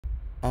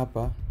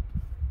hapa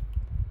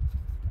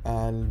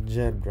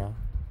Aljebra,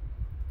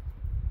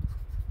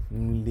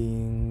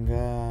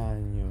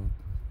 Mlinganyo.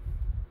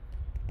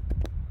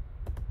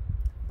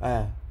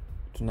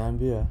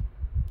 Tunaambiwa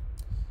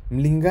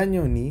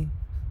mlinganyo ni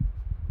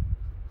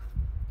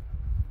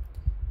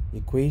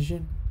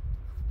equation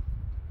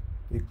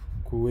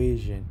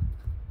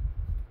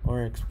or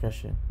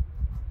expression.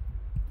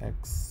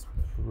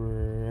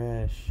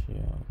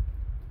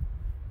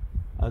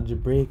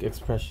 Algebraic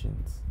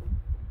expressions.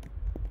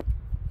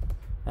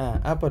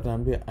 Hapa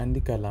tunaambiwa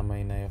andika alama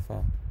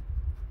inayofaa.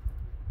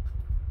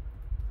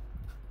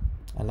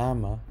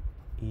 Alama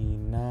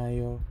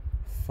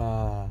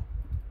inayofaa.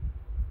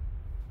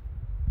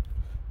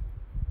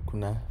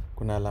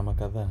 Kuna alama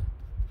kadhaa.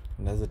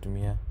 Unaweza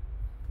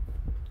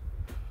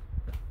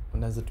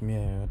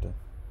tumia yoyote.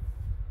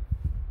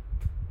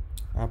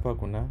 Hapa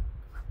kuna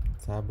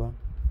 7,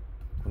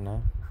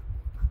 kuna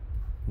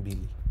 2,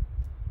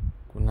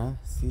 kuna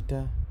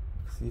 6,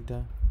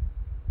 9,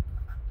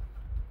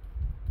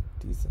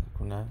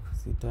 kuna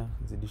 6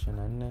 zidisha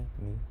na 4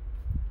 ni.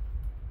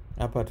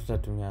 Hapa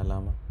tutatumia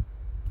alama.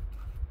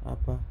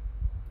 Hapa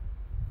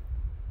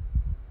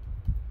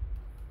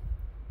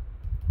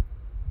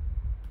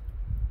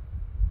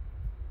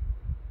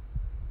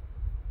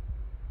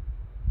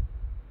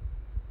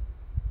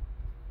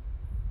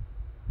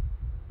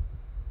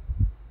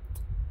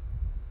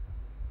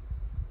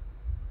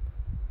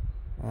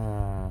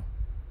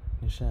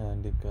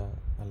nishaandika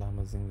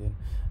alama zingine.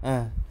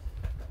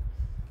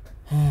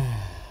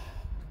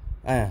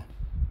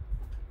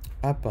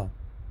 Hapa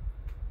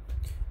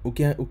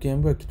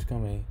ukiambiwa kitu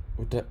kama hii,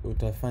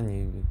 utafanya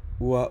hivi.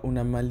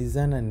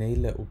 Unamalizana na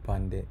ile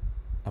upande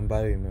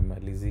ambayo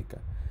imemalizika.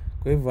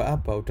 Kwa hivyo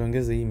hapa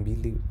utaongeza hii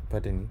 2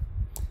 upate ni.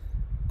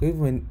 Kwa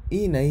hivyo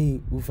hii na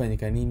hii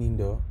hufanyika nini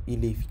ndo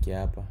ili ifikie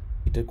hapa?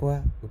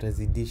 Itakuwa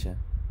utazidisha.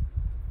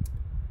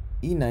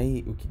 Hii na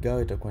hii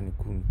ukigawa itakuwa ni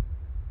 10.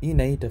 Hii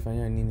na hii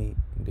itafanywa nini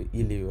ndio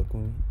ili iwe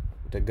 10?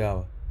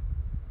 Utagawa.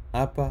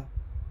 Hapa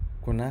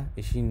kuna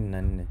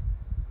 24.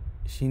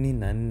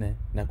 24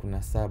 na kuna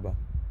 7.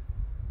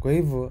 Kwa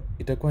hivyo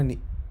itakuwa ni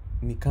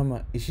kama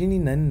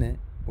 24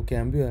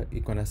 ukiambiwa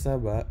iko na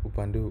 7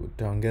 upande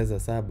utaongeza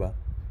 7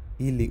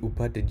 ili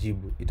upate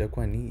jibu.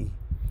 Itakuwa ni hii.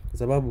 Kwa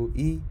sababu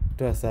hii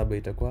toa 7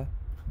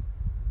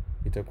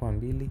 itakuwa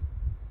 2.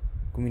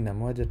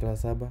 11 toa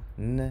 7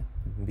 4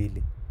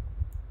 2.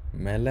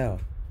 Umeelewa?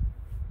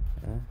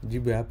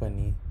 Jibu hapa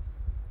ni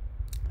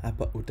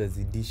hapa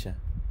utazidisha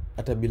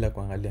hata bila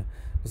kuangalia.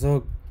 Kwa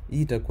sababu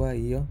hii itakuwa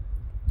hiyo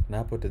na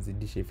hapo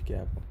utazidisha ifike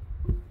hapo.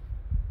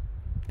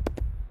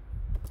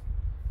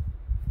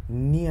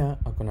 Nia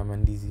ako na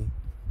mandizi.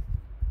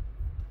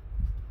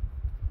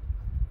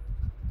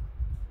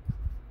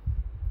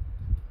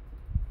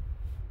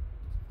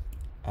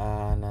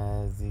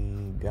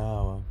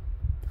 Anazigawa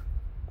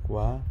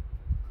kwa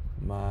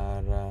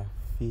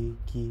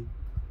marafiki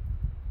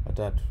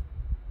 3.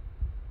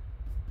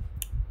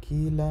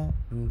 Kila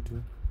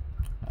mtu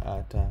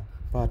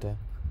atapata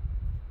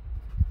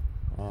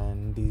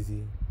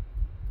ndizi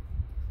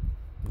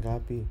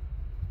ngapi?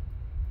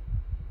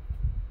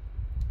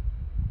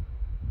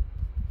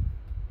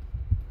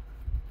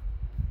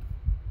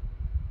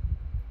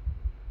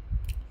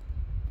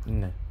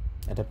 Nne.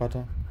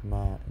 Atapata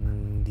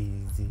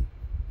mandizi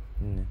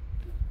 4.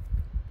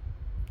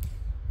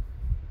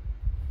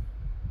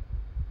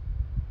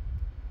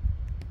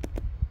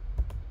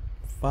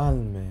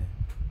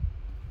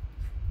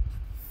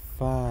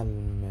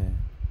 Falme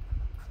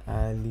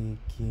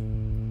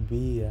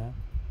alikimbia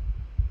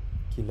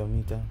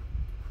kilomita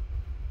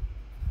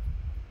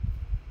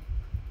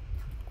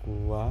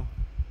kwa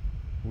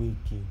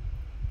wiki.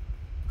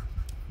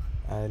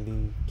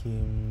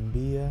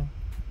 Alikimbia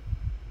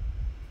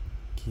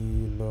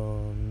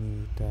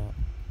kilomita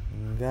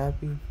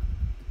ngapi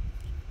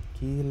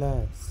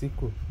kila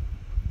siku?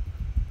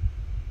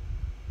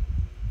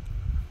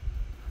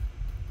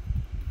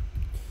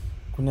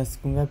 Kuna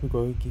siku ngapi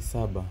kwa wiki?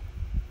 7.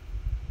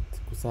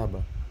 Siku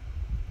 7.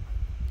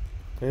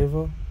 Kwa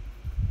hivyo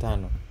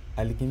 5.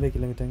 Alikimbia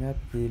kilomita ngapi?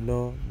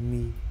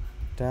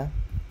 Kilomita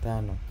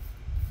 5.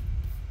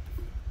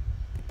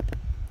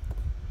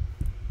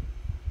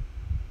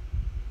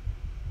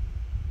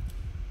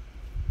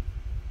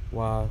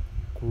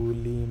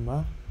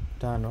 Wakulima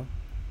 5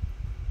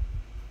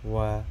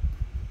 wa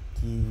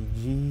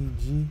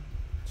kijiji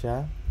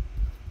cha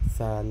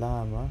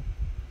Salama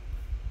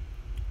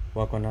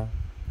wako na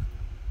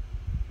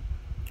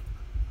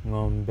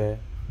ng'ombe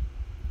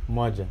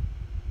 1.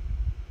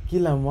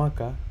 Kila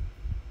mwaka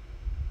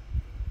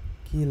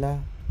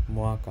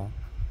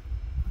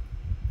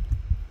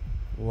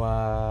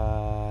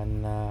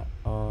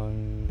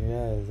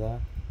wanaongeza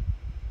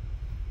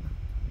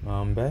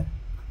ng'ombe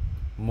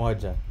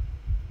 1.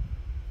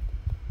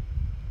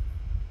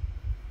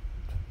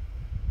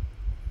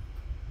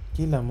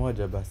 Kila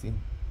moja basi.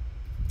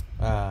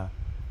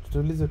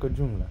 Tutauliza kwa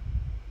jumla.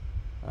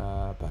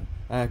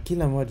 Hapana.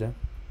 Kila moja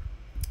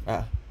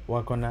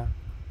wako na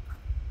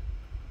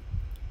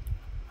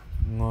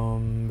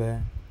ng'ombe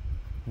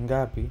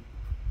ngapi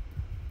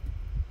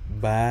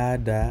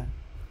baada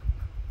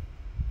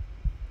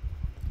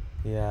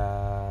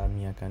ya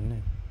miaka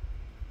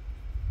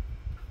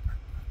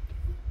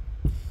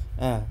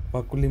 4.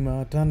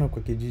 Wakulima 5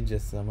 kwa kijiji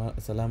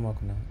salama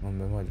kuna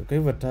ng'ombe moja. Kwa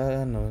hivyo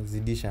 5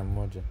 zidisha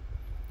 1,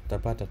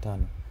 utapata 5.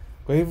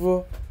 Kwa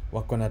hivyo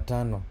wako na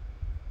 5.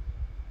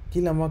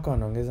 Kila mwaka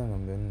wanaongeza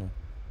ng'ombe 4.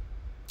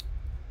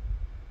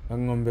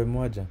 Ng'ombe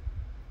moja.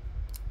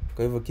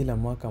 Kwa hivyo kila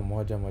mwaka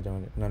moja.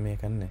 Kuna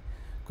miaka 4.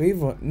 Kwa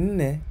hivyo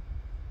 4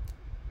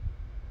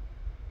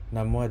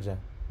 na 1,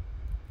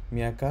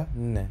 miaka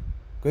 4.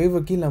 Kwa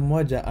hivyo kila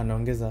mmoja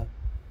anaongeza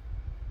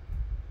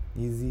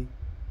hizi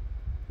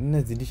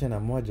 4 zidisha na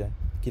 1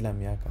 kila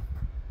miaka.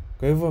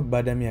 Kwa hivyo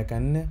baada ya miaka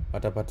 4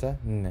 watapata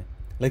 4.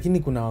 Lakini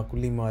kuna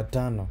wakulima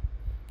 5.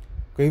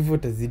 Kwa hivyo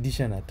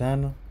utazidisha na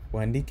 5,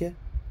 uandike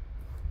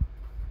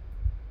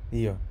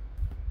hiyo.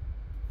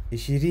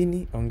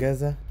 20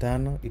 ongeza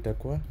 5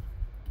 itakuwa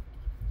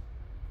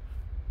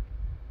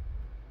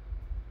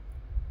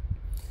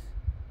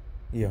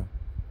hiyo.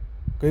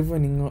 Kwa hivyo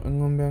ni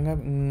ng'ombe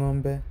ngapi?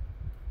 Ng'ombe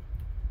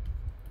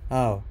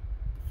hao.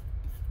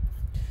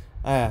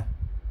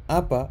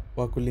 Hapa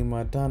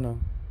wakulima 5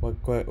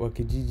 wa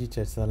kijiji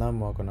cha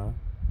salama wako na,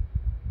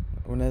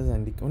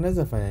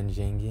 unaweza fanya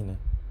njia ingine.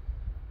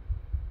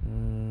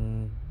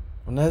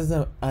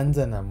 Unaweza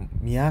anza na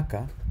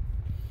miaka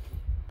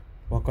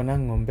wako na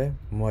ng'ombe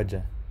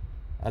 1.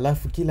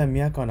 Alafu kila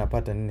miaka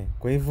wanapata 4.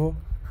 Kwa hivyo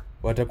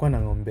watakuwa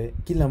na ng'ombe,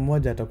 kila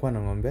mmoja atakuwa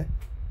na ng'ombe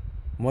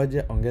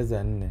 1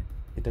 ongeza 4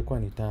 itakuwa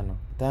ni 5.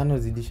 5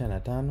 zidisha na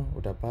 5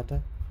 utapata.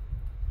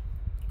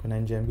 Kuna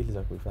njia mbili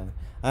za kufanya.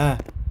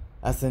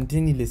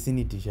 Asanteni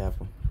leseni tisha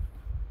hapo.